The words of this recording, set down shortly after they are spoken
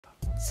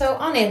So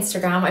on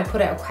Instagram, I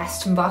put out a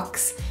question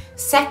box,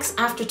 sex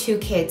after 2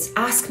 kids,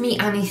 ask me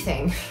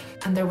anything.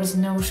 And there was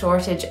no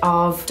shortage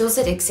of, does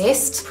it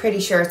exist? Pretty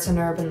sure it's an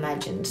urban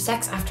legend.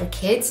 Sex after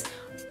kids,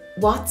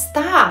 what's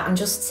that? And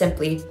just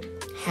simply,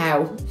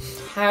 how?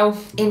 How?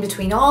 In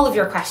between all of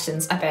your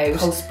questions about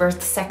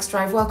post-birth sex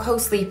drive while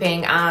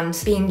co-sleeping and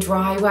being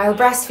dry while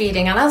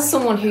breastfeeding, and as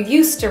someone who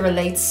used to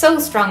relate so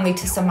strongly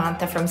to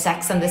Samantha from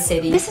Sex and the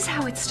City. This is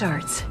how it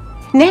starts.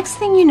 Next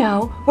thing you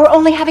know, we're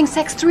only having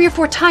sex 3 or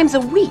 4 times a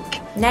week.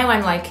 Now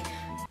I'm like,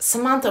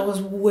 Samantha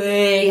was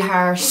way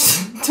harsh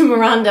to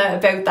Miranda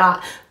about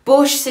that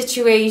bush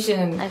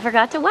situation. I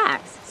forgot to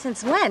wax.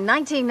 Since when?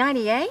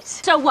 1998?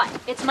 So what?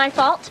 It's my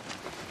fault?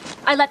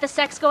 I let the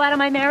sex go out of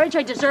my marriage.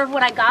 I deserve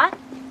what I got.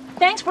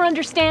 Thanks for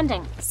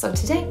understanding. So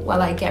today,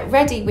 while I get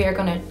ready, we are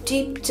gonna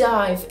deep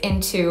dive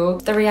into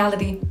the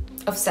reality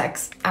of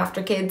sex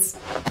after kids.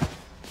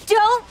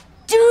 Don't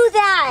do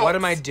that! What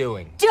am I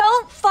doing?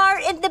 Don't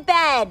fart in the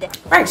bed!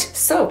 Right,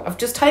 so I've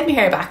just tied my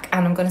hair back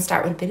and I'm gonna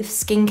start with a bit of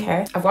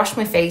skincare. I've washed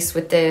my face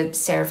with the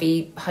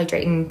CeraVe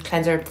hydrating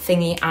cleanser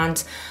thingy,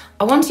 and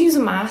I want to use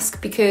a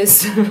mask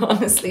because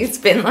honestly, it's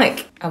been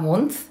like a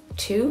month.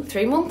 2,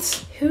 3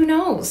 months, who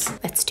knows?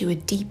 Let's do a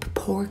deep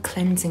pore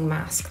cleansing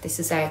mask. This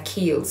is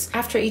Kiehl's.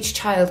 After each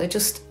child, I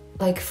just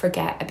like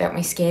forget about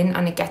my skin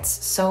and it gets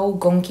so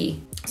gunky.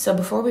 So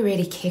before we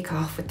really kick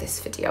off with this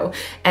video,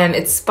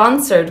 it's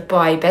sponsored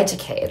by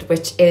Beducated,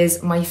 which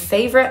is my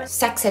favorite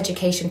sex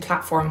education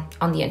platform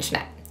on the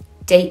internet.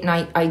 Date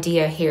night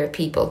idea here,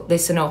 people.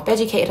 Listen up.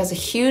 Beducated has a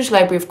huge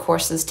library of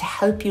courses to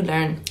help you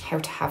learn how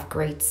to have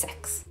great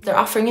sex. They're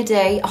offering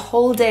a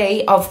whole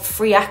day of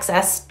free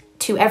access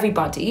to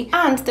everybody,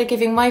 and they're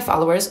giving my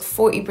followers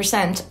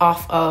 40%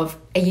 off of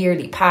a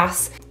yearly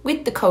pass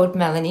with the code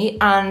Melanie.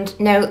 And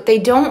now they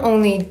don't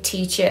only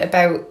teach you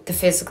about the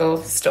physical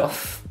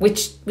stuff,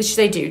 which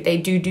they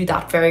do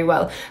that very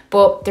well,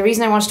 but the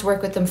reason I wanted to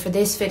work with them for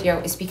this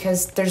video is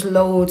because there's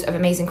loads of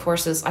amazing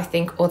courses I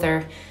think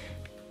other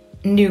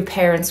new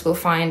parents will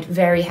find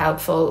very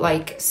helpful,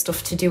 like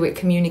stuff to do with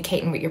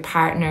communicating with your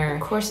partner,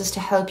 courses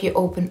to help you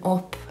open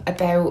up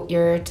about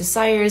your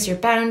desires, your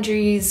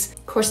boundaries,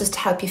 courses to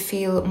help you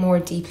feel more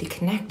deeply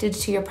connected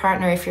to your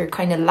partner if you're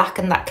kind of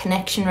lacking that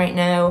connection right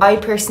now. I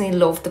personally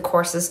love the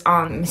courses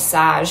on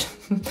massage.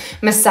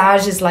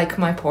 Massage is like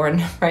my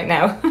porn right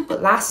now.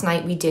 But last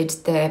night we did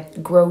the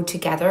Grow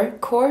Together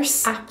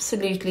course.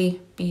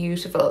 Absolutely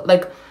beautiful.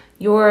 Like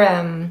your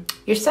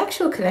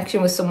sexual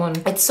connection with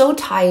someone, it's so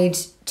tied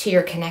to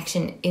your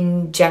connection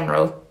in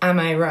general, am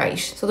I right?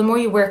 So the more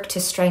you work to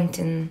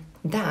strengthen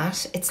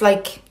that, it's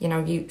like, you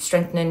know, it's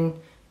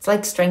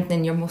like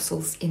strengthening your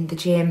muscles in the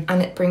gym,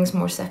 and it brings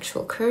more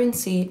sexual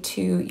currency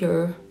to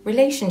your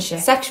relationship.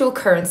 Sexual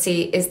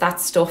currency is that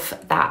stuff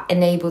that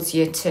enables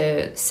you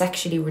to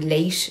sexually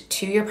relate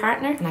to your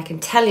partner, and I can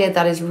tell you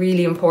that is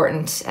really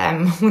important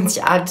once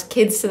you add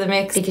kids to the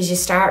mix, because you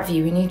start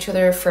viewing each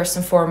other first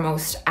and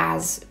foremost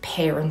as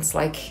parents,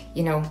 like,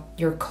 you know,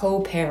 your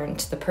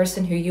co-parent, the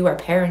person who you are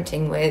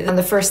parenting with, and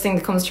the first thing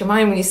that comes to your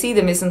mind when you see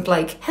them isn't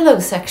like, hello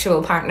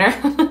sexual partner.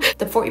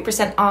 The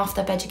 40% off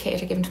that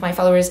Beducated are giving to my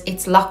followers,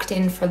 it's locked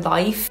in for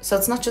life, so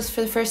it's not just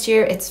for the first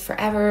year, it's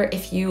forever.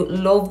 If you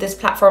love this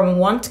platform and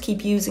want to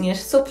keep using it,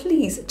 so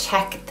please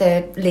check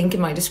the link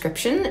in my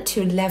description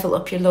to level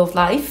up your love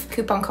life.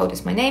 Coupon code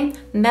is my name,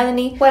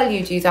 Melanie. While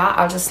you do that,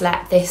 I'll just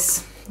let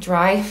this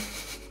dry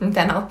and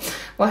then I'll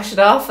wash it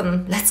off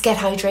and let's get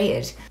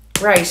hydrated.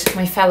 Right,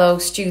 my fellow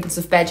students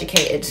of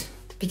Beducated,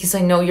 because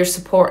I know you're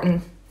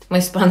supporting my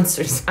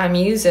sponsors. I'm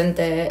using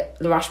the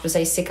La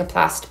Roche-Posay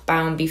Cicaplast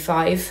Balm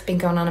B5. Been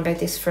going on about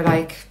this for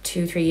like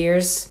 2-3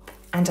 years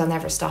and I'll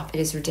never stop. It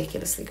is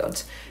ridiculously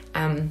good.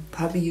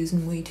 Probably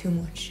using way too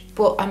much.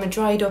 But I'm a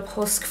dried up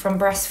husk from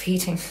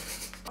breastfeeding.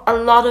 A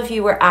lot of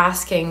you were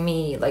asking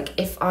me like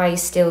if I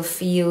still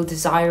feel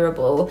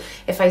desirable,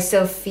 if I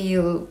still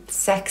feel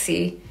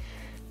sexy.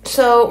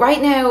 So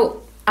right now,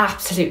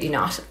 absolutely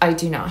not. I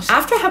do not.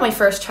 After I had my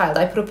first child,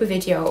 I put up a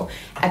video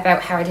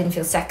about how I didn't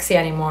feel sexy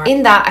anymore.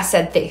 In that, I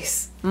said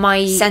this.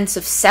 My sense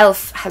of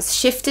self has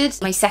shifted.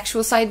 My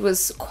sexual side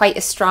was quite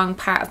a strong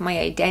part of my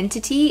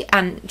identity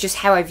and just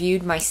how I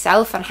viewed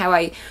myself and how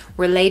I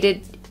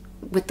related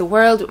with the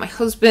world, with my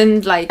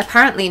husband. Like,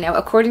 apparently now,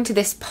 according to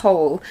this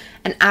poll,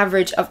 an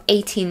average of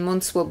 18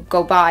 months will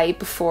go by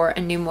before a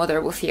new mother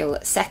will feel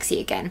sexy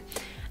again.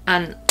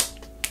 And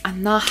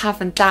I'm not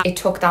having that. It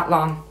took that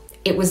long.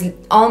 It was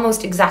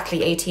almost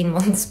exactly 18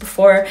 months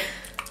before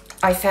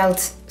I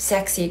felt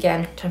sexy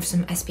again. Time for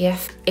some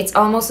SPF. It's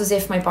almost as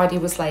if my body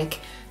was like,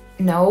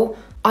 no,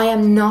 I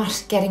am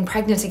not getting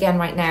pregnant again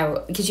right now,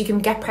 because you can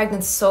get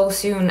pregnant so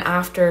soon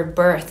after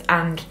birth.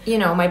 And, you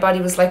know, my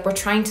body was like, we're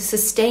trying to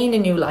sustain a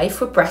new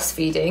life with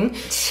breastfeeding.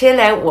 Chill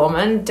out,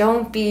 woman.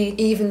 Don't be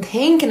even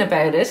thinking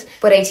about it.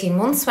 But 18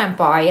 months went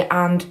by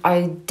and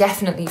I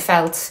definitely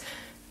felt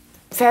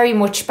very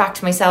much back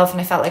to myself, and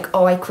I felt like,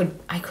 oh, I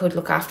could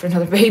look after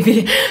another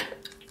baby.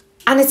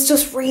 And it's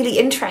just really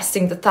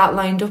interesting that that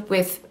lined up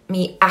with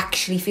me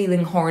actually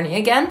feeling horny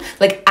again,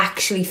 like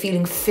actually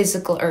feeling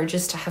physical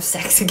urges to have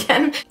sex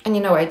again. And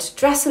you know, I'd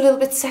dress a little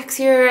bit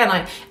sexier,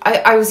 and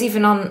I was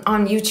even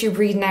on YouTube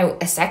reading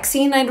out a sex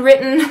scene I'd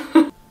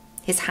written.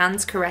 His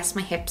hands caress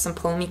my hips and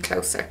pull me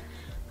closer.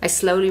 I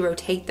slowly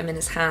rotate them in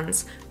his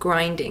hands,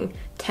 grinding,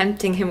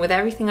 tempting him with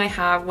everything I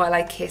have while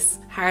I kiss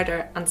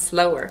harder and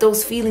slower.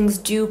 Those feelings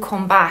do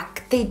come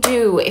back. They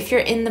do. If you're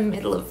in the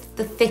middle of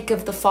the thick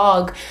of the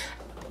fog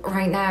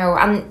right now,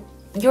 and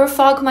your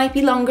fog might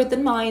be longer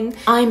than mine.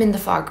 I'm in the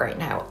fog right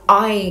now.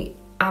 I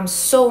am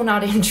so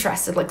not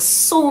interested. Like,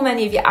 so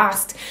many of you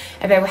asked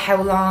about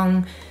how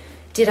long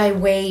did I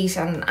wait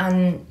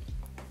and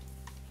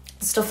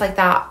stuff like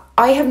that.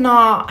 I have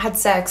not had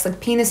sex,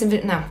 like penis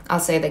in, no, I'll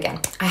say it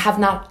again. I have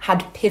not had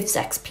PIV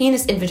sex,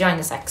 penis in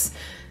vagina sex,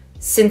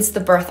 since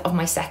the birth of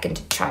my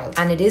second child.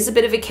 And it is a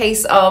bit of a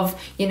case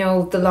of, you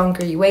know, the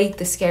longer you wait,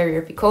 the scarier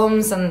it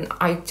becomes. And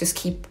I just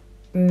keep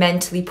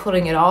mentally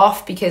putting it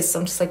off because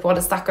I'm just like, what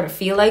is that going to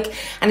feel like?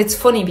 And it's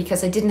funny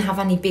because I didn't have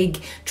any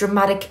big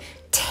dramatic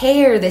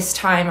tear this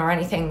time or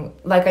anything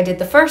like I did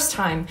the first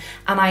time.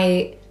 And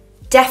I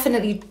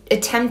definitely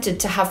attempted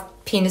to have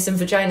penis and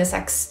vagina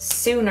sex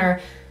sooner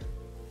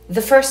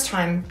the first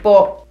time,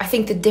 but I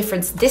think the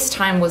difference this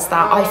time was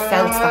that I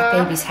felt that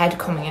baby's head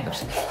coming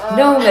out.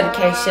 No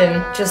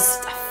medication,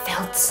 just I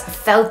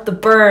felt the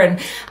burn.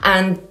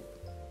 And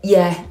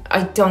yeah,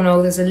 I don't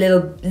know, there's a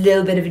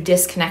little bit of a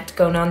disconnect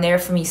going on there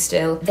for me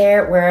still.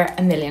 There were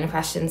a million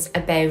questions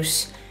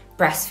about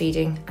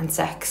breastfeeding and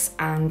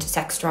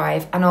sex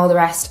drive and all the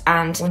rest,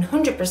 and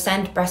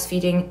 100%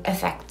 breastfeeding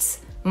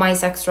affects my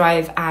sex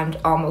drive and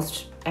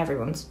almost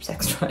everyone's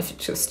sex drive.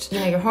 Just, you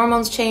know, your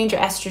hormones change,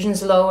 your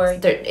estrogen's lower,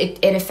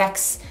 it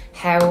affects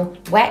how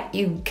wet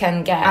you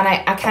can get. And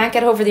I can't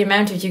get over the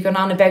amount of you going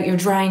on about your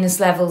dryness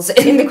levels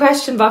in the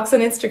question box on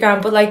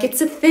Instagram, but like,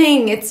 it's a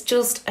thing, it's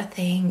just a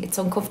thing. It's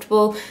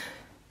uncomfortable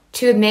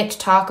to admit, to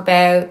talk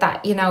about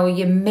that, you know,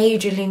 you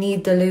majorly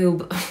need the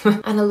lube.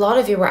 And a lot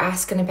of you were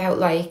asking about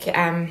like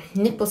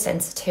nipple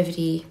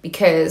sensitivity,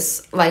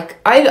 because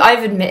like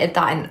I've admitted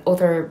that in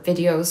other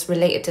videos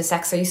related to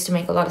sex. I used to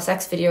make a lot of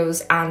sex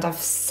videos, and I've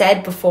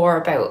said before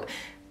about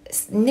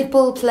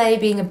nipple play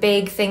being a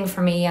big thing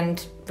for me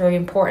and very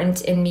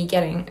important in me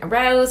getting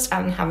aroused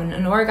and having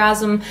an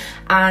orgasm.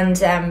 And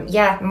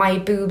yeah, my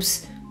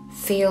boobs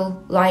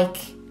feel like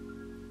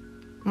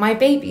my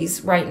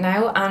babies right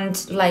now,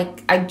 and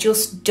like I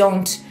just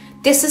don't,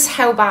 this is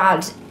how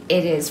bad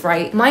it is,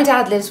 right? My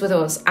dad lives with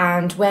us,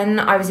 and when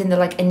I was in the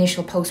like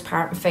initial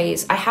postpartum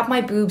phase, I had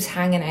my boobs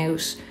hanging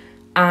out,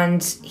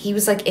 and he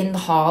was like in the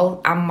hall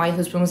and my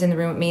husband was in the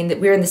room with me, and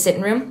we were in the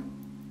sitting room,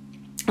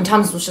 and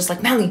Thomas was just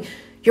like, Melanie,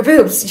 your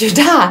boobs, your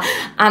dad.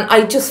 And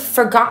I just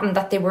forgotten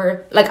that they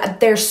were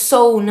like, they're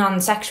so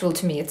non-sexual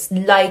to me. It's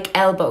like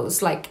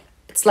elbows, like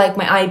it's like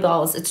my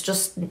eyeballs. It's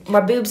just,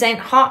 my boobs ain't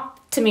hot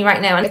to me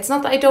right now. And it's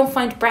not that I don't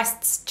find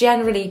breasts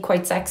generally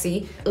quite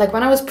sexy. Like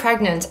when I was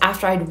pregnant,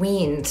 after I'd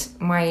weaned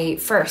my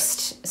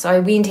first, so I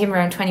weaned him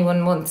around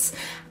 21 months,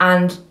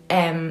 and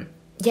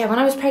yeah, when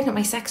I was pregnant,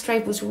 my sex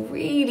drive was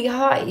really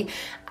high.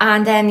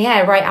 And then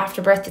yeah, right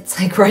after birth, it's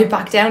like right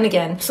back down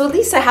again. So at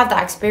least I have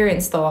that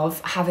experience though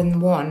of having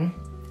one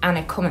and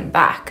it coming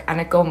back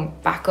and it going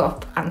back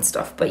up and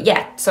stuff. But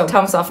yeah, so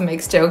Thomas often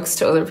makes jokes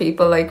to other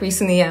people. Like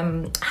recently,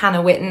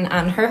 Hannah Witten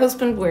and her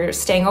husband were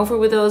staying over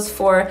with us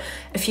for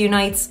a few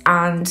nights,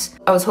 and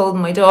I was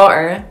holding my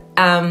daughter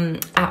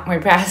at my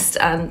breast,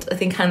 and I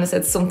think Hannah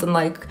said something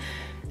like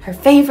her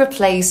favourite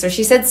place, or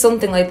she said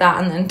something like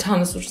that, and then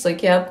Thomas was just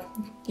like, yeah,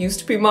 used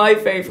to be my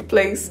favourite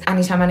place.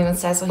 Anytime anyone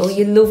says, oh,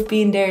 you love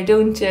being there,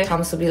 don't you?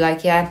 Thomas will be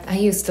like, yeah, I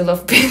used to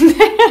love being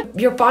there.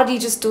 Your body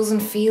just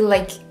doesn't feel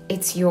like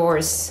it's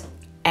yours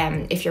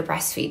if you're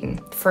breastfeeding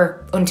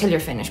until you're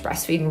finished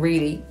breastfeeding,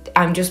 really.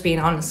 I'm just being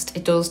honest,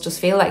 it does just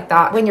feel like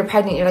that. When you're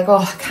pregnant, you're like, oh,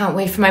 I can't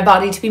wait for my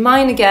body to be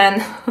mine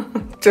again.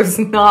 Does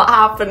not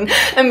happen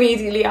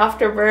immediately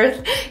after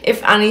birth.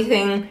 If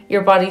anything,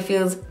 your body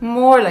feels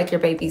more like your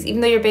baby's,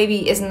 even though your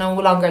baby is no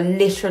longer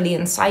literally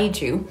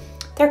inside you.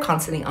 They're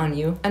constantly on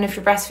you. And if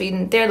you're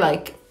breastfeeding, they're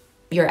like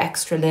your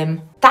extra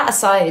limb. That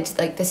aside,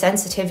 like the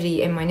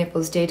sensitivity in my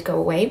nipples did go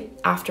away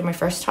after my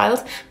first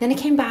child. Then it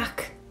came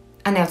back,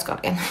 and now it's gone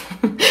again.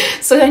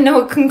 So I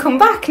know it can come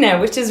back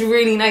now, which is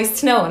really nice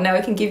to know. And now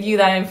I can give you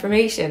that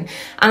information.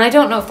 And I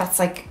don't know if that's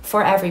like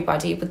for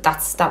everybody, but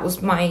that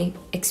was my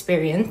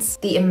experience.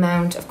 The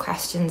amount of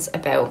questions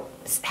about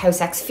how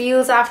sex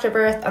feels after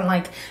birth, and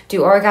like,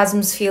 do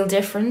orgasms feel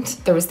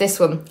different? There was this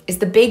one: is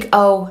the big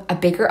O a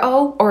bigger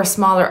O or a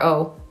smaller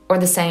O, or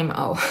the same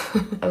O?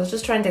 I was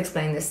just trying to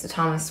explain this to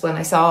Thomas when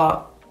I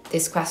saw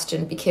this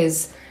question,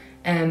 because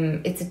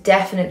it's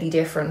definitely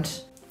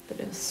different. Bit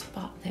of a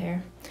spot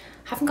there.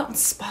 Haven't gotten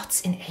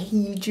spots in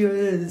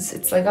ages.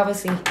 It's like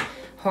obviously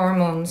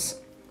hormones.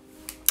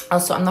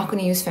 Also, I'm not going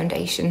to use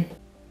foundation.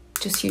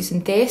 Just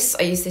using this.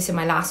 I used this in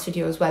my last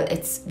video as well.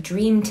 It's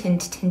Dream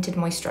Tint Tinted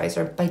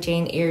Moisturiser by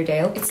Jane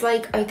Iredale. It's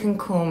like I can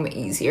come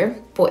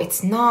easier, but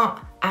it's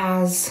not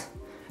as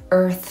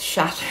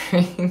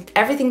earth-shattering.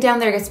 Everything down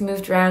there gets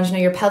moved around, you know,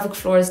 your pelvic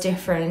floor is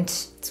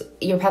different,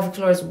 your pelvic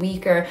floor is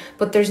weaker,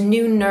 but there's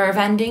new nerve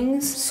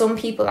endings. Some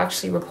people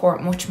actually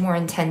report much more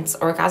intense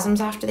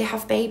orgasms after they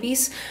have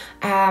babies.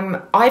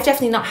 I've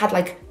definitely not had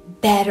like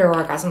better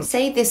orgasms.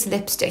 Say this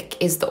lipstick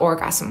is the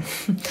orgasm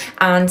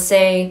and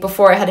say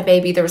before I had a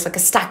baby there was like a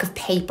stack of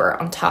paper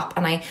on top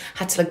and I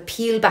had to like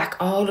peel back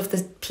all of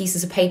the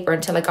pieces of paper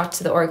until I got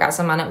to the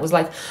orgasm, and it was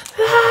like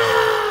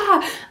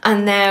ah!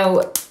 And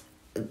now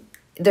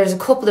there's a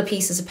couple of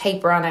pieces of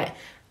paper on it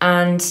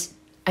and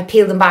I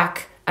peel them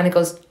back and it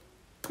goes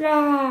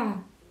ah.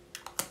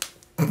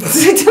 I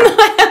don't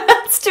know how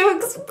else to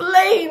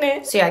explain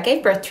it. So yeah, I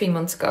gave birth 3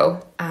 months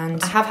ago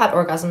and I have had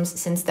orgasms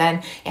since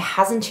then. It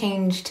hasn't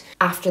changed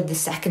after the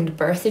second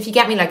birth, if you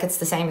get me, like it's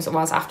the same as it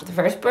was after the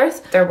first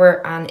birth. There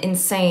were an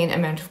insane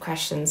amount of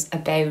questions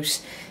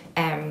about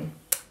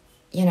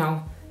you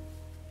know,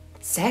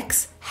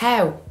 sex,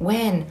 how,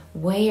 when,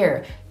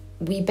 where,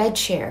 we bed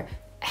share.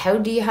 How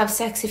do you have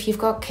sex if you've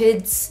got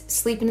kids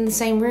sleeping in the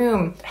same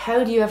room?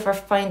 How do you ever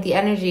find the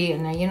energy,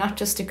 and are you not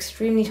just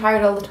extremely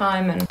tired all the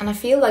time? And I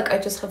feel like I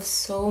just have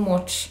so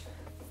much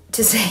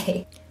to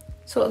say.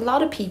 So a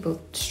lot of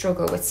people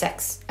struggle with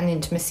sex and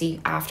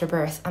intimacy after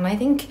birth, and I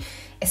think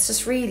it's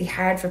just really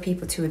hard for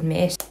people to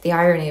admit. The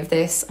irony of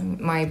this,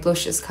 my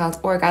blush is called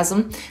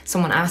Orgasm.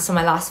 Someone asked in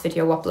my last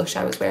video what blush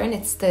I was wearing.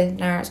 It's the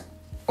NARS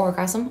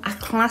Orgasm, a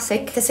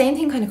classic. The same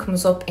thing kind of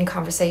comes up in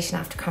conversation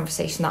after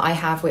conversation that I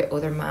have with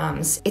other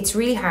moms. It's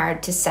really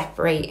hard to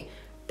separate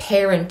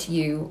parent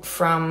you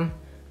from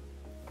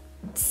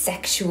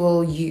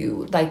sexual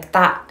you. Like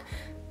that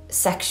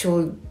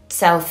sexual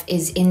self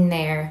is in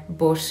there,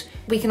 but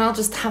we can all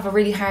just have a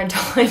really hard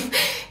time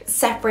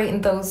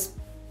separating those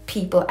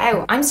people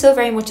out. I'm still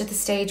very much at the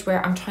stage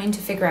where I'm trying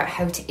to figure out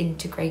how to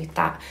integrate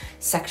that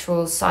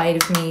sexual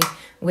side of me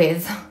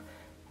with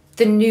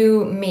the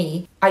new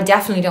me. I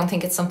definitely don't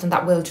think it's something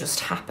that will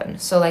just happen.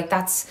 So like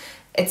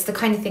it's the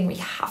kind of thing where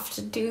you have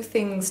to do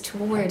things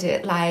toward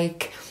it,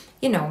 like,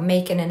 you know,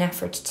 making an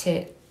effort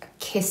to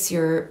kiss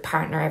your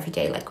partner every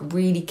day, like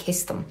really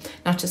kiss them,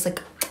 not just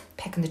like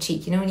peck on the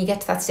cheek. You know, when you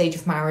get to that stage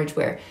of marriage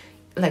where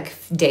like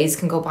days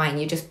can go by and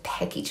you just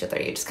peck each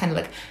other, you're just kind of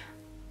like,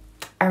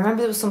 I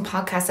remember there was some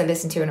podcast I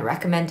listened to and it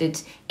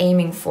recommended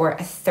aiming for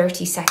a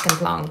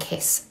 30-second long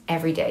kiss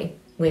every day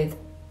with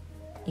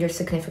your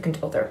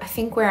significant other. I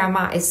think where I'm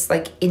at is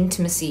like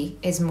intimacy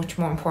is much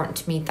more important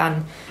to me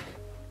than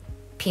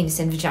penis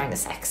and vagina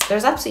sex.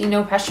 There's absolutely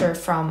no pressure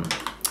from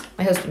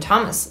my husband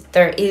Thomas.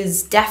 There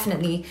is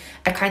definitely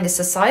a kind of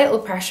societal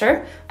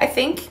pressure, I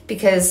think,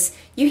 because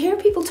you hear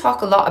people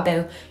talk a lot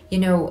about, you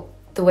know,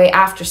 the way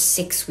after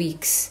 6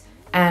 weeks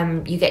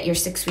you get your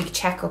 6-week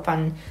checkup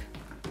and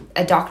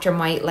a doctor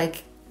might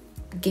like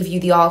give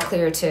you the all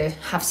clear to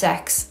have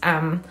sex.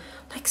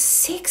 Like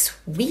 6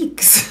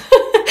 weeks.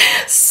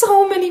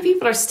 So many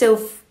people are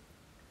still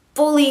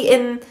fully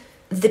in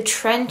the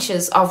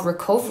trenches of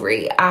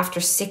recovery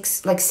after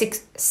six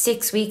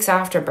weeks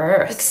after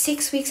birth. Like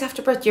 6 weeks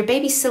after birth, your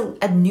baby's still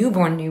a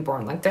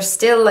newborn. Like they're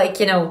still like,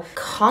 you know,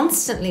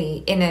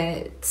 constantly in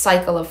a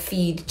cycle of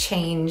feed,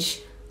 change,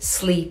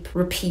 sleep,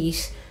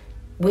 repeat,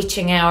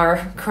 witching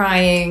hour,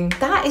 crying.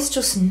 That is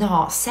just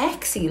not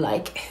sexy.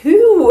 Like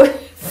who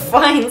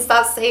finds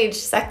that stage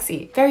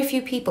sexy? Very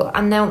few people.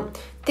 And now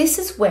this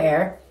is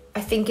where I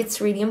think it's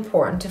really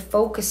important to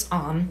focus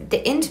on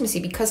the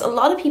intimacy, because a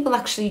lot of people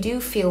actually do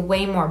feel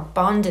way more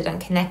bonded and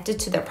connected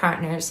to their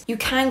partners. You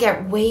can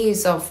get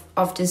waves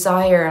of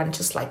desire and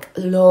just like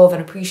love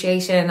and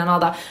appreciation and all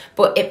that,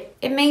 but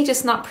it may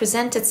just not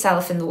present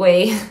itself in the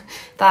way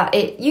that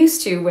it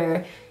used to,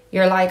 where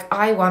you're like,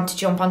 I want to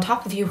jump on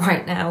top of you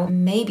right now.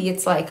 Maybe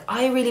it's like,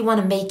 I really want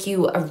to make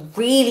you a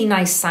really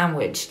nice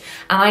sandwich.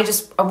 And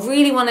I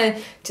really want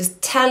to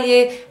just tell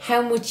you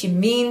how much you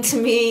mean to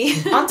me.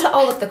 On to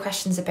all of the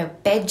questions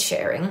about bed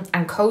sharing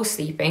and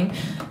co-sleeping.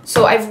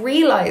 So I've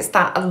realized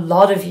that a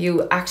lot of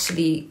you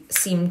actually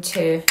seem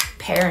to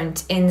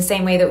parent in the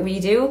same way that we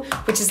do,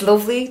 which is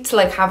lovely to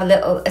like have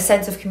a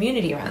sense of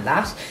community around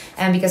that.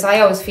 And because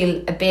I always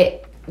feel a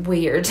bit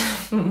weird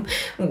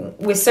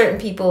with certain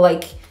people,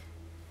 like,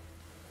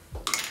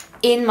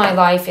 in my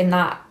life, in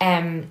that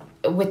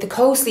with the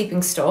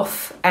co-sleeping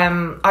stuff,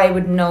 I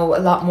would know a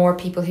lot more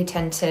people who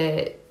tend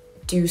to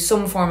do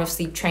some form of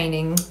sleep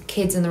training,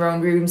 kids in their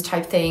own rooms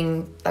type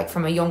thing, like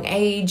from a young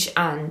age.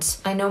 And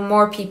I know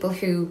more people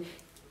who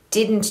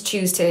didn't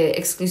choose to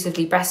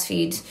exclusively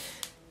breastfeed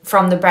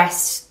from the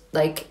breast.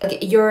 Like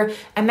your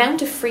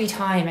amount of free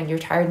time and your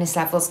tiredness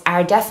levels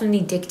are definitely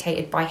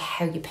dictated by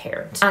how you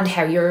parent and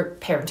how your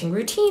parenting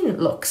routine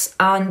looks.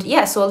 And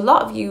yeah, so a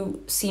lot of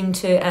you seem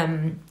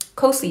to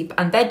co-sleep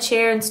and bed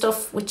share and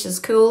stuff, which is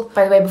cool.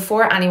 By the way,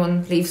 before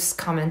anyone leaves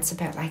comments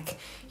about like,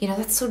 you know,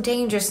 that's so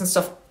dangerous and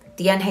stuff,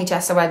 the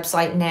NHS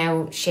website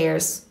now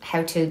shares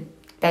how to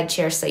bed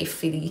share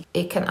safely.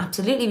 It can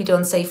absolutely be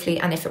done safely,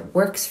 and if it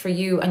works for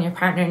you and your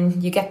partner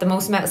and you get the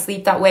most amount of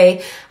sleep that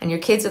way and your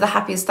kids are the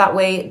happiest that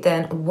way,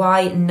 then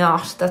why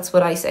not? That's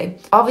what I say.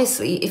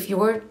 Obviously, if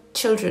your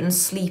children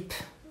sleep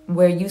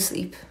where you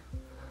sleep,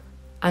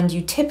 and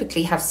you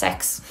typically have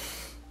sex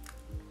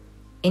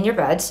in your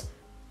bed,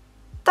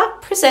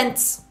 that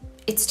presents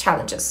its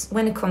challenges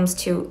when it comes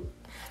to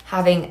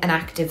having an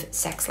active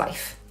sex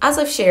life. As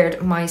I've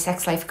shared, my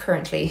sex life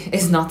currently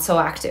is not so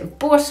active,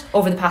 but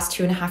over the past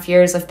 2.5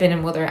 years I've been a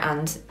mother,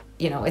 and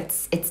you know,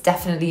 it's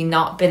definitely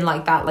not been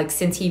like that. Like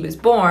since he was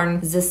born,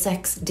 the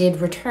sex did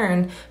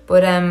return,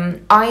 but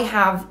I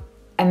have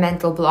a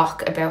mental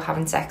block about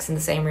having sex in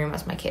the same room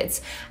as my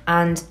kids.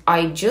 And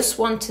I just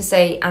want to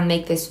say and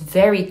make this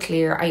very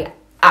clear, I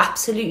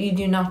absolutely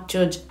do not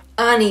judge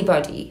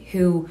anybody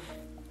who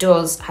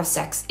does have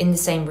sex in the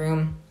same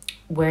room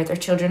where their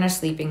children are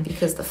sleeping,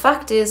 because the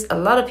fact is a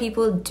lot of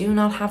people do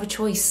not have a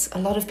choice. A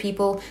lot of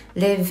people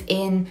live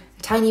in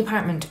a tiny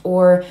apartment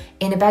or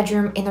in a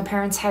bedroom in their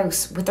parents'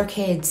 house with their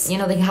kids. You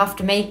know, they have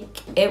to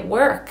make it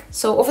work.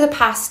 So over the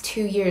past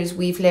 2 years,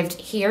 we've lived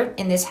here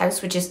in this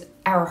house, which is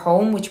our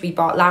home, which we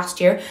bought last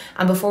year.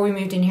 And before we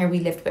moved in here, we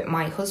lived with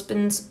my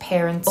husband's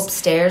parents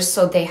upstairs.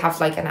 So they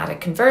have like an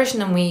attic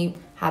conversion, and we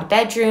had a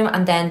bedroom,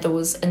 and then there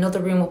was another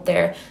room up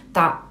there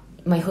that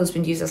my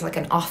husband uses like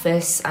an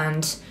office,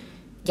 and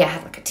yeah,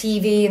 had like a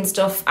TV and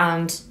stuff,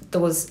 and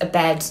there was a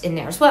bed in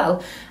there as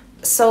well.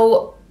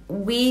 So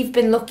we've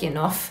been lucky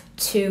enough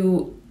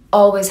to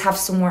always have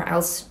somewhere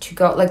else to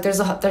go. Like there's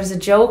a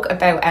joke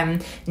about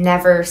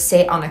never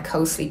sit on a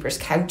co-sleeper's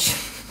couch.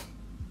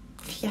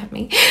 If you get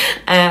me.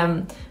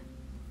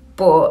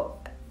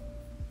 But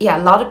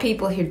yeah, a lot of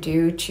people who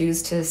do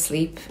choose to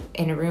sleep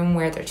in a room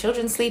where their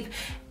children sleep,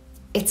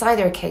 it's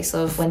either a case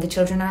of when the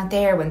children aren't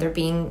there, when they're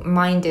being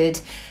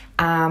minded,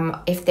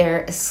 if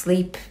they're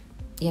asleep,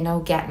 you know,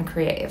 getting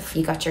creative.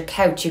 You got your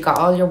couch, you got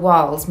all your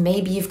walls,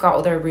 maybe you've got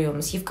other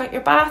rooms, you've got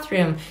your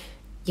bathroom,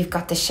 you've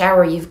got the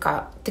shower, you've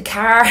got the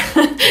car.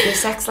 Your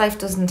sex life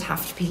doesn't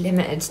have to be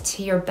limited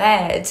to your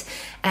bed.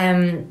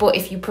 But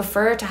if you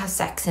prefer to have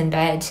sex in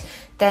bed,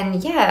 then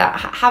yeah,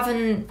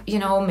 having, you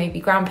know, maybe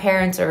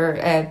grandparents or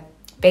a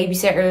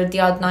babysitter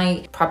the odd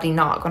night, probably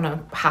not going to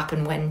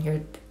happen when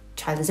your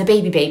child is a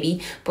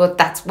baby, but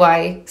that's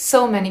why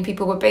so many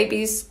people with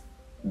babies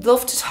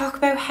love to talk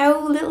about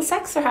how little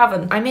sex they're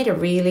having. I made a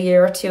reel a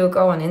year or two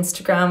ago on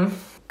Instagram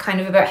kind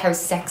of about how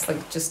sex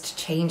like just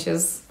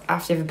changes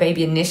after you have a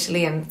baby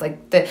initially, and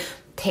like the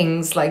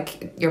things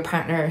like your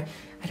partner,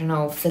 I don't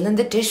know, filling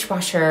the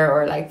dishwasher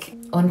or like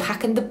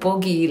unpacking the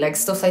buggy, like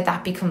stuff like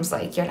that becomes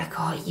like, you're like,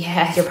 oh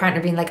yeah. Your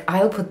partner being like,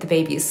 I'll put the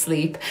baby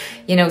asleep,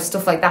 you know,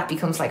 stuff like that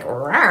becomes like,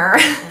 rawr.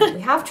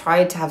 We have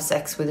tried to have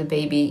sex with a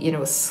baby, you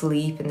know,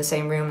 asleep in the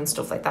same room and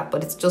stuff like that,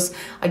 but it's just,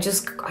 I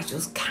just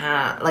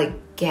can't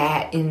like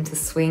get into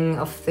swing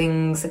of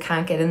things. I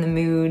can't get in the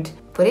mood.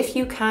 But if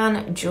you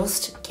can,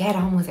 just get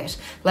on with it.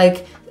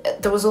 Like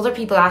there was other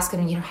people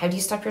asking, you know, how do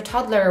you stop your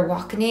toddler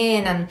walking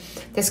in and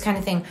this kind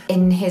of thing.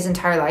 In his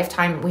entire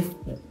lifetime, we've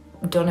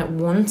done it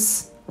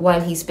once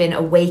while he's been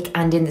awake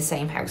and in the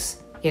same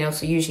house, you know,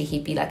 so usually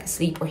he'd be like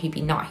asleep or he'd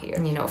be not here.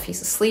 And you know, if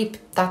he's asleep,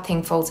 that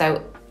thing folds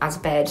out as a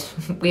bed.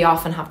 We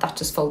often have that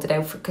just folded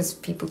out because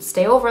people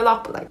stay over a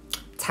lot, but like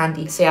it's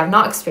handy. So yeah, I've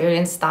not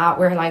experienced that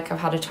where like I've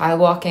had a child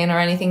walk in or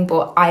anything,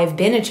 but I've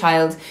been a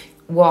child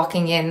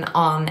walking in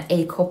on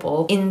a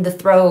couple in the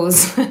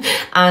throes.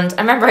 And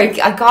I remember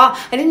I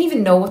didn't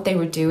even know what they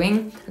were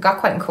doing. I got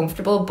quite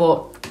uncomfortable,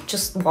 but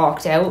just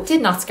walked out. It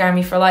did not scare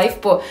me for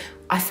life, but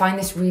I find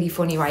this really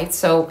funny, right?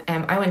 So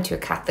I went to a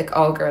Catholic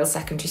all-girls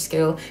secondary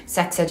school.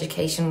 Sex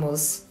education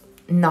was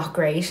not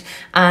great,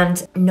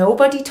 and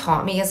nobody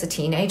taught me as a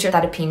teenager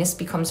that a penis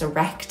becomes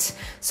erect.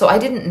 So I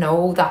didn't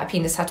know that a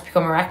penis had to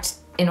become erect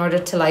in order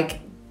to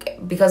like,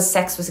 because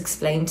sex was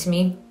explained to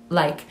me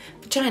like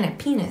vagina,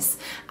 penis.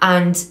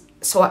 And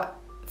so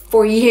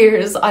for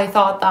years I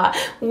thought that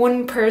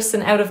one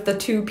person out of the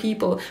two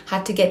people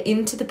had to get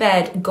into the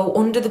bed, go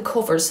under the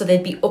covers so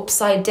they'd be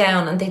upside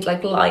down and they'd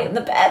like lie in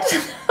the bed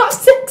and have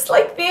sex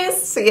like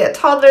this. So yeah,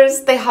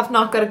 toddlers, they have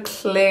not got a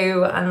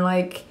clue. And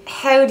like,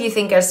 how do you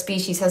think our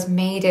species has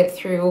made it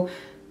through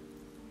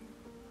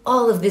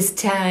all of this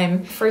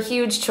time? For a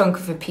huge chunk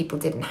of it, people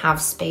didn't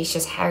have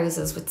spacious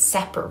houses with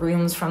separate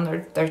rooms from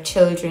their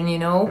children, you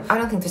know. I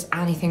don't think there's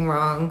anything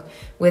wrong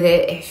with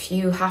it if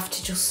you have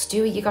to just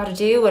do what you gotta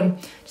do and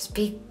just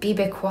be a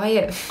bit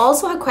quiet.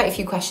 Also had quite a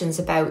few questions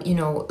about, you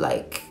know,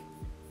 like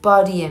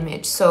body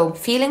image. So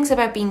feelings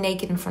about being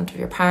naked in front of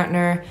your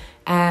partner.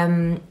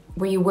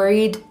 Were you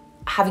worried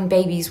having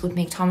babies would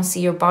make Thomas see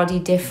your body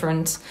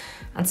different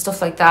and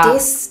stuff like that?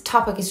 This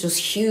topic is just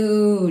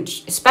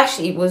huge,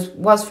 especially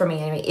was for me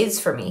anyway, is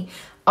for me.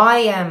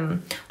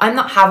 I'm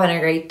not having a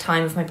great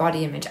time with my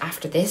body image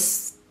after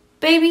this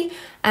baby.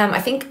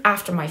 I think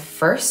after my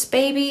first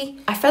baby,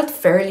 I felt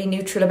fairly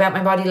neutral about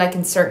my body. Like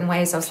in certain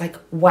ways, I was like,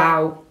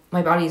 wow,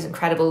 my body is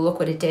incredible. Look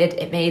what it did.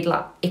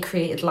 It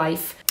created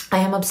life. I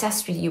am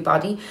obsessed with you,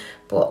 body.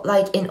 But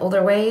like in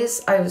other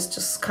ways, I was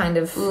just kind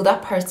of, ooh,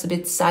 that part's a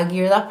bit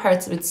saggier, that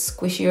part's a bit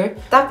squishier.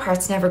 That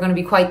part's never going to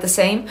be quite the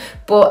same.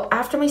 But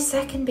after my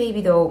second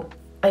baby though,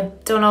 I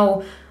don't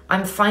know,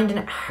 I'm finding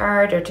it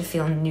harder to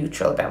feel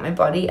neutral about my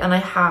body. And I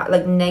have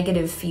like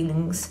negative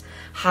feelings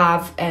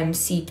have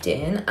seeped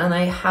in, and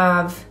I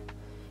have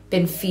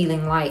been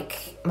feeling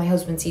like my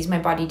husband sees my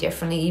body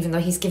differently, even though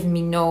he's given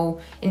me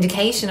no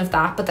indication of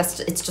that, but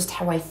it's just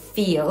how I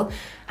feel.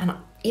 And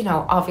you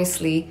know,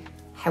 obviously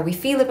how we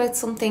feel about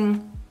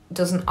something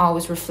doesn't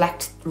always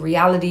reflect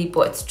reality,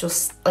 but it's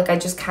just like, I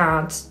just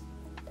can't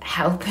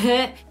help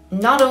it.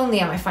 Not only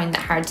am I finding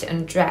it hard to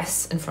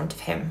undress in front of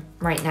him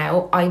right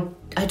now,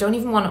 I don't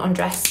even want to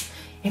undress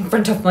in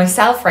front of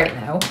myself right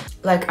now.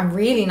 Like, I'm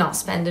really not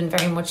spending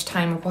very much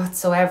time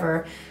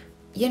whatsoever,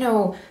 you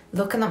know,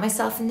 looking at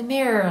myself in the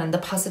mirror and the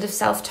positive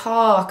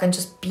self-talk and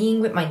just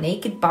being with my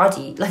naked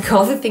body, like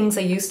all the things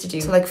I used to do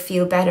to like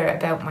feel better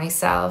about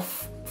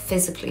myself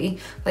physically.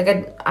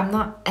 Like I'm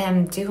not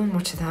doing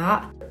much of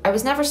that. I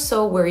was never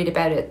so worried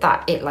about it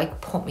that it like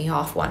put me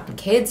off wanting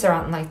kids or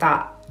anything like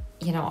that.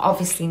 You know,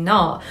 obviously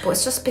not. But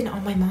it's just been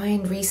on my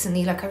mind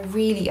recently. Like I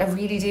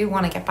really do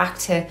want to get back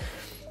to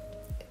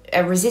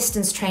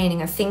resistance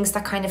training and things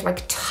that kind of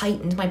like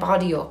tightened my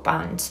body up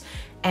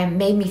and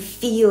made me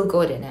feel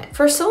good in it.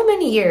 For so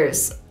many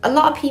years, a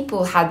lot of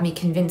people had me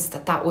convinced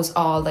that that was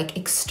all like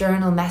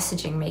external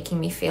messaging making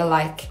me feel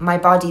like my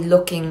body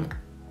looking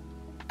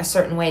a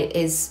certain way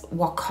is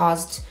what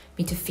caused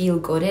me to feel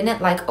good in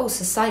it. Like, oh,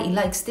 society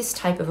likes this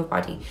type of a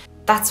body,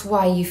 that's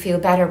why you feel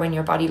better when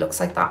your body looks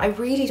like that. I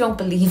really don't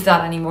believe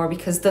that anymore,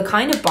 because the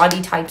kind of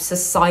body type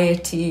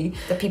society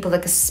that people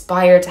like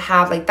aspire to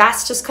have, like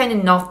that's just kind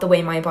of not the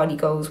way my body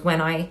goes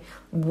when I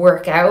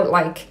work out.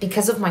 Like,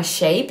 because of my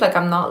shape, like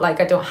I'm not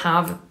like, I don't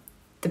have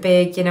the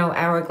big, you know,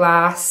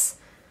 hourglass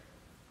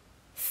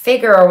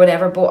figure or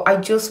whatever, but I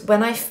just,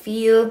 when I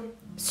feel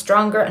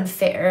stronger and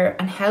fitter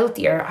and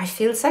healthier, I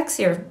feel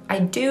sexier. I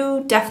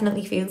do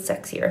definitely feel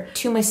sexier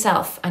to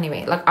myself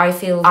anyway. Like I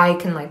feel I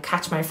can like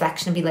catch my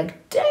reflection and be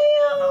like,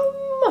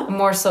 damn,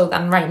 more so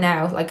than right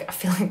now. Like I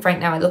feel like right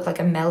now I look like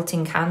a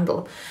melting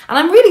candle, and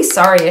I'm really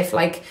sorry if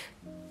like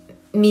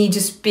me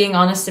just being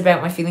honest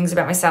about my feelings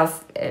about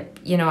myself,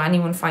 you know,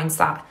 anyone finds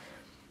that,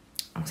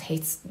 I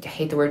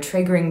hate the word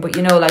triggering, but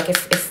you know, like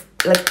if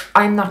like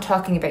I'm not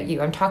talking about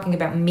you, I'm talking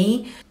about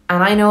me.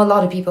 And I know a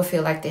lot of people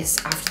feel like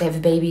this after they have a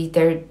baby.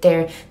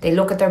 They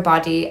look at their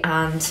body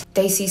and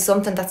they see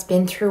something that's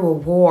been through a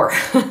war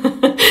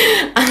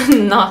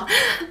and not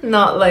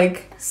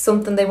like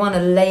something they want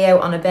to lay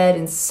out on a bed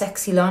in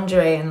sexy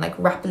lingerie and like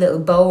wrap a little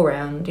bow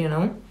around, you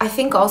know. I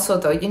think also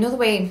though, you know, the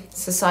way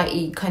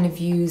society kind of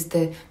views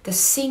the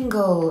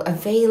single,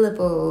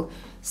 available,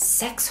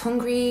 sex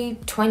hungry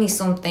 20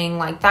 something,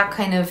 like that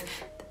kind of,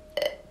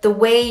 the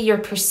way you're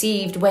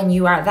perceived when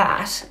you are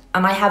that,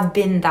 and I have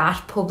been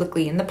that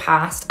publicly in the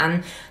past,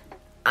 and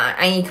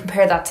you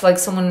compare that to like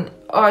someone,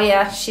 oh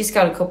yeah, she's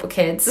got a couple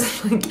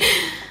kids. Like,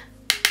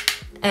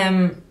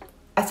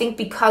 I think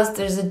because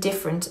there's a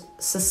different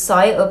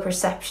societal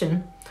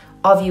perception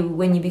of you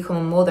when you become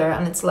a mother,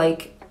 and it's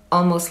like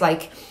almost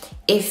like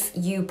if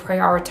you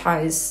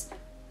prioritize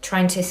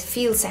trying to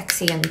feel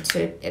sexy and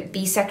to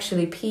be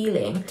sexually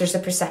appealing, there's a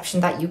perception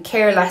that you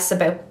care less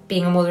about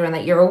being a mother and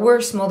that you're a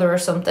worse mother or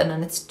something,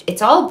 and it's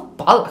all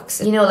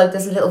bollocks. You know, like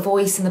there's a little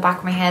voice in the back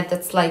of my head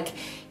that's like,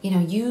 you know,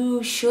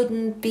 you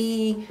shouldn't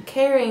be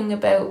caring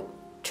about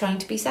trying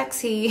to be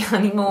sexy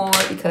anymore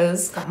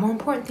because you've got more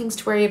important things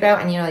to worry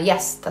about. And you know,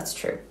 yes, that's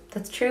true.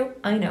 That's true.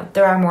 I know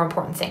there are more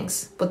important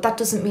things, but that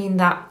doesn't mean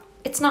that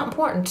it's not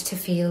important to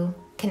feel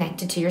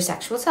connected to your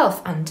sexual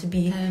self and to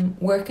be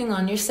working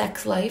on your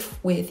sex life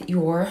with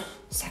your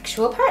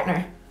sexual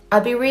partner.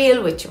 I'll be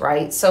real with you,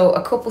 right? So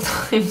a couple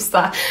times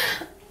that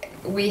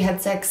we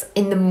had sex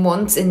in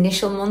the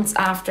initial months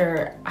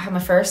after I had my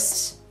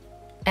first,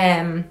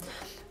 I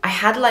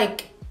had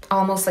like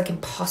almost like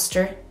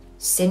imposter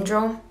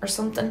syndrome or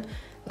something,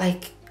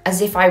 like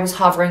as if I was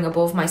hovering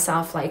above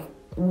myself, like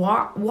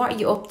what are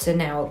you up to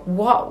now?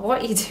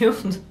 What are you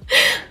doing?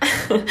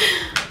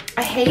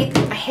 I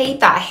hate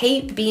that. I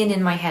hate being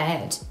in my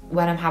head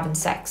when I'm having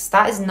sex.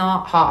 That is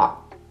not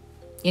hot.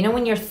 You know,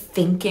 when you're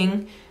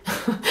thinking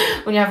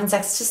when you're having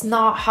sex, it's just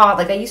not hot.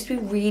 Like I used to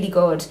be really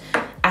good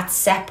at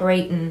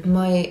separating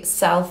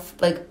myself,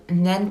 like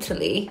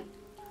mentally,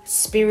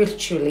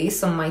 spiritually,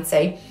 some might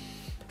say,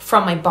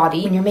 from my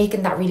body. When you're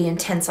making that really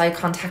intense eye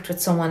contact with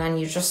someone and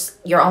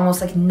you're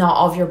almost like not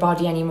of your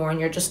body anymore, and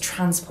you're just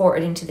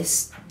transported into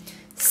this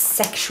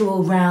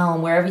sexual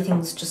realm where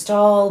everything's just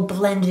all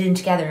blended in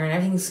together and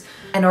everything's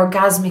an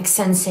orgasmic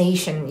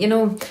sensation, you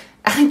know.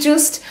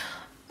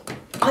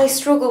 I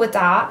struggle with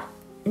that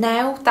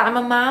now that I'm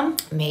a mom.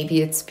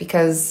 Maybe it's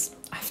because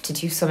I have to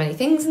do so many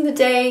things in the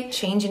day,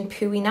 changing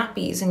pooey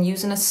nappies and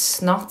using a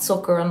snot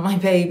sucker on my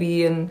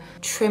baby and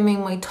trimming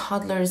my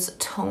toddler's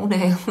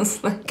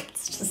toenails. Like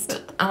it's just,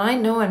 and I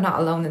know I'm not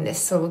alone in this,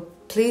 so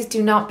please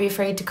do not be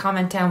afraid to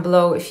comment down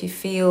below if you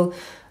feel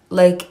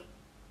like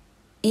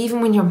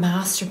even when you're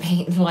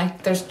masturbating,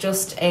 like there's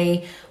just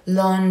a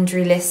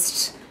laundry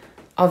list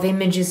of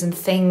images and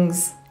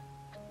things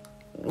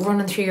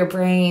running through your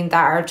brain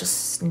that are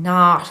just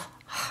not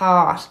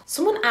hot.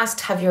 Someone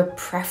asked, have your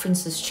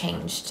preferences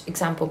changed?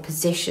 Example,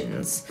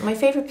 positions. My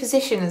favorite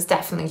position has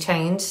definitely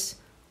changed.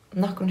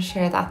 I'm not going to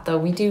share that though.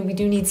 We do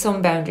need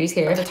some boundaries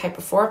here. The type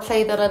of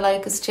foreplay that I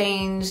like has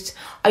changed.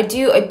 I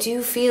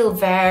do feel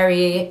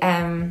very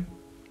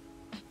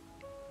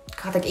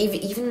God, like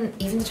even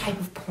the type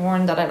of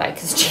porn that I like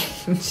has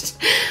changed.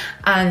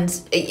 And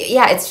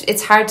yeah,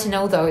 it's hard to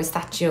know though, is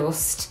that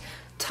just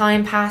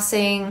time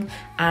passing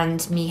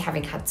and me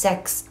having had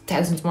sex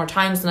thousands more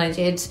times than I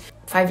did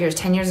 5 years,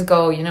 10 years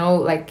ago, you know,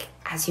 like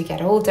as you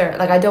get older.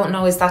 Like I don't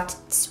know, is that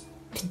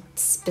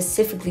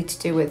specifically to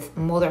do with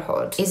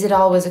motherhood? Is it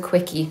always a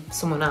quickie?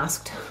 Someone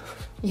asked.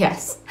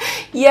 Yes,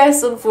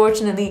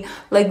 unfortunately.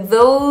 Like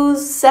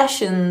those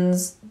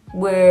sessions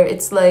where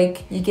it's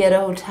like you get a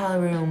hotel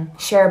room,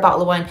 share a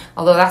bottle of wine,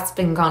 although that's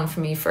been gone for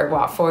me for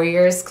what, 4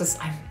 years, because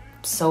I'm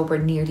sober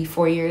nearly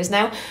 4 years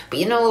now. But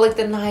you know, like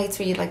the nights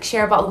where you like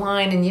share a bottle of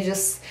wine and you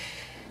just,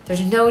 there's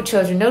no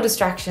children, no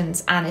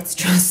distractions, and it's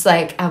just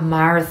like a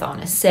marathon,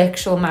 a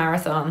sexual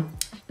marathon.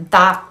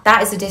 That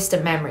is a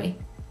distant memory,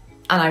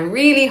 and I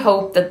really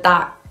hope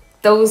that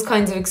those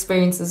kinds of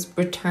experiences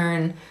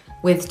return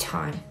with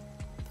time.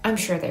 I'm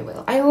sure they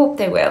will. I hope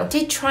they will.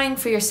 Did trying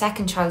for your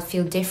second child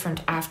feel different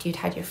after you'd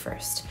had your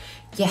first?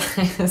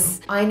 Yes.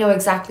 I know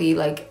exactly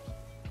like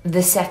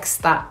the sex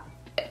that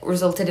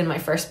resulted in my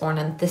firstborn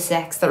and the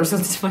sex that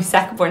resulted in my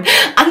secondborn.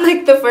 And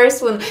like the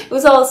first one, it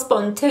was all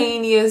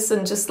spontaneous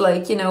and just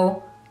like, you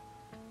know,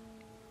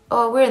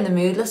 oh, we're in the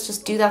mood, let's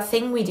just do that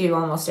thing we do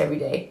almost every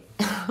day.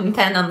 And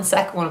then on the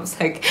second one, it was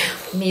like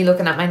me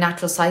looking at my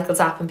natural cycles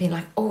app and being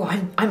like, oh,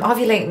 I'm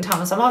ovulating,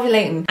 Thomas, I'm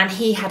ovulating. And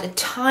he had a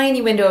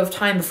tiny window of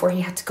time before he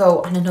had to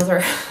go on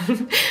another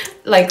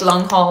like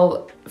long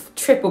haul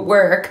trip at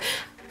work.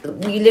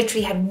 We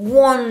literally had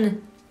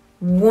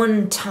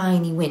one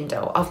tiny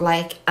window of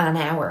like an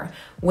hour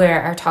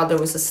where our toddler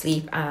was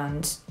asleep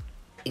and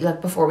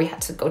like before we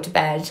had to go to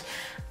bed.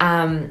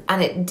 And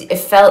it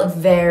felt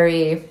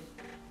very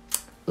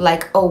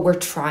like, oh, we're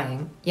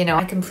trying, you know.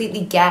 I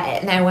completely get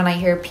it now when I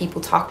hear people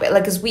talk about it,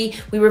 like, because we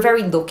were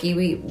very lucky,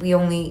 we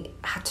only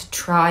had to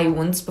try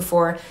once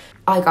before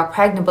I got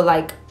pregnant. But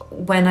like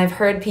when I've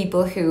heard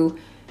people who,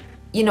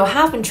 you know,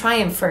 have been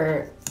trying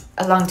for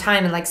a long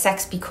time and like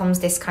sex becomes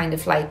this kind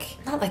of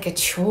like, not like a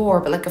chore,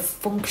 but like a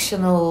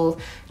functional,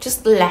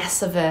 just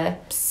less of a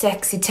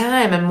sexy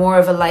time and more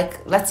of a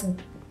like, let's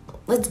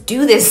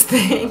do this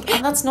thing.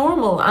 And that's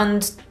normal,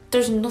 and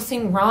there's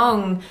nothing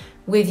wrong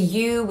with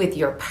you, with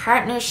your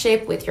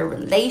partnership, with your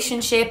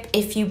relationship,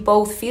 if you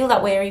both feel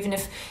that way, or even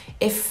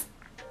if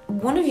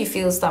one of you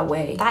feels that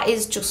way. That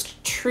is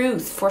just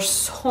truth for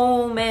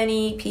so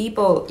many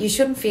people. You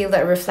shouldn't feel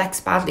that it reflects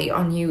badly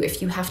on you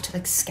if you have to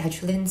like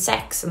schedule in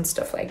sex and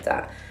stuff like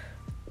that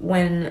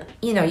when,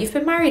 you know, you've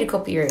been married a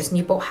couple of years and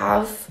you both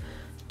have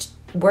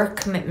work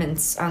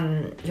commitments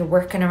and you're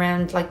working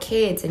around like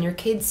kids and your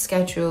kids'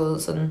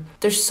 schedules, and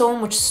there's so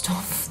much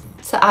stuff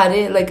to add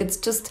in. Like, it's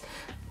just,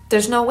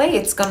 there's no way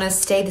it's gonna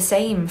stay the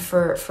same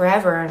for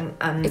forever,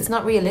 and it's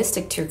not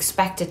realistic to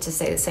expect it to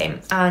stay the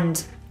same.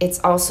 And it's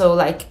also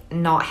like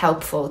not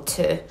helpful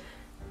to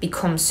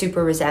become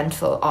super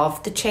resentful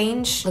of the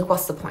change. Like,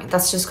 what's the point?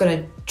 That's just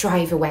gonna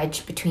drive a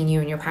wedge between you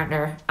and your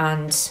partner,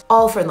 and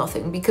all for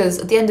nothing. Because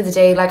at the end of the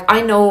day, like,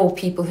 I know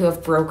people who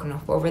have broken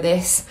up over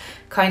this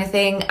kind of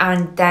thing,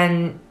 and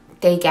then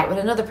they get with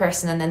another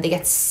person, and then they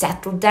get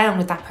settled down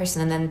with that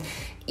person, and then,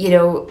 you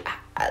know,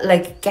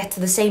 like get to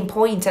the same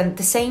point, and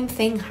the same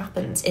thing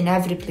happens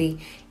inevitably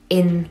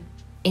in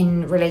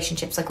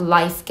relationships. Like,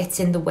 life gets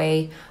in the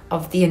way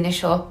of the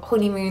initial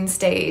honeymoon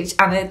stage,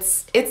 and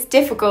it's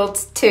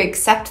difficult to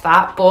accept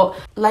that, but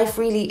life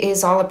really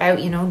is all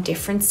about, you know,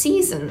 different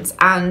seasons.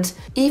 And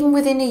even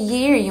within a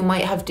year you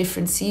might have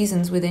different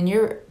seasons within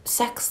your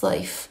sex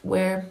life,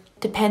 where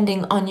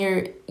depending on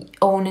your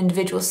own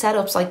individual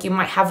setups, like you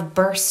might have a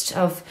burst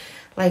of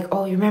like,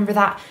 oh, you remember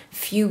that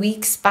few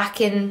weeks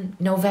back in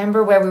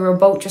November where we were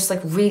both just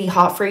like really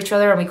hot for each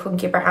other and we couldn't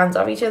keep our hands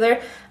off each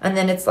other, and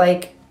then it's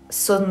like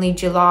suddenly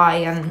July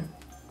and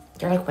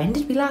you're like, when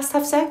did we last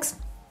have sex?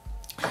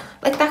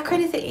 Like that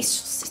kind of thing.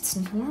 It's just,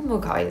 it's normal,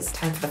 guys.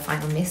 Time for the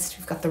final mist.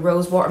 We've got the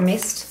rose water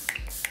mist.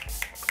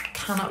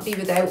 Cannot be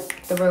without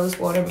the rose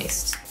water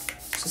mist.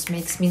 It just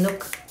makes me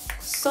look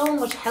so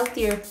much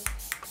healthier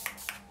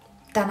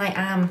than I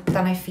am,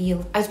 than I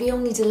feel. I'd be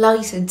only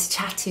delighted to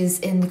chat to you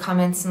in the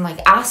comments and like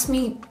ask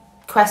me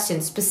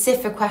questions,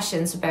 specific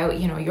questions about,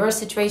 you know, your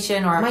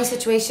situation or my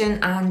situation,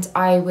 and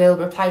I will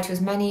reply to as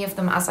many of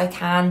them as I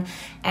can.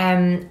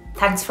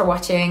 Thanks for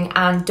watching,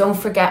 and don't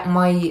forget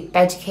my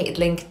Beducated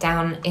link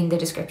down in the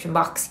description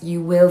box.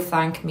 You will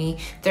thank me.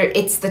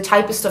 It's the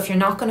type of stuff you're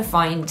not going to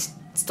find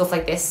stuff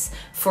like this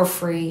for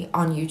free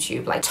on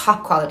YouTube, like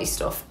top quality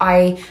stuff.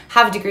 I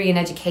have a degree in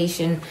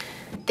education.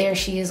 There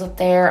she is up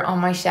there on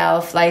my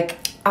shelf. Like,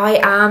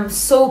 I am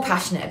so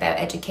passionate about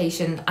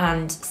education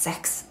and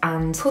sex,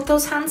 and put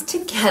those hands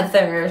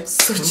together.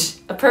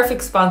 Such a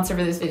perfect sponsor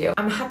for this video.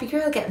 I'm a happy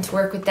girl getting to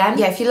work with them.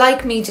 Yeah, if you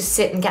like me just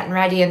sitting, getting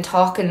ready and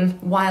talking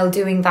while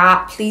doing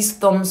that, please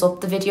thumbs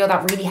up the video.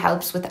 That really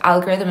helps with the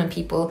algorithm and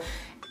people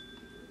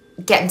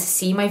getting to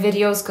see my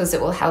videos, because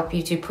it will help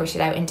you to push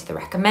it out into the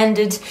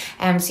recommended.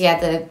 So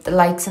yeah, the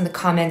likes and the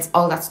comments,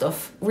 all that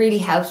stuff really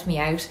helps me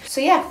out.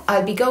 So yeah,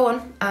 I'll be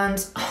going,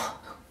 and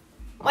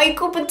my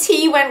cup of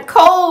tea went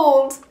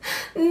cold.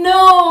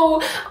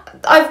 No,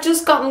 I've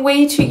just gotten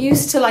way too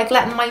used to like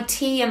letting my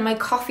tea and my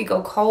coffee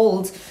go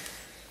cold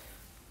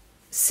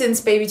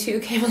since baby 2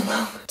 came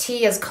along.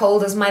 Tea as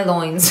cold as my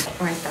loins.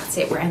 Right, that's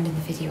it, we're ending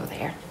the video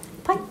there.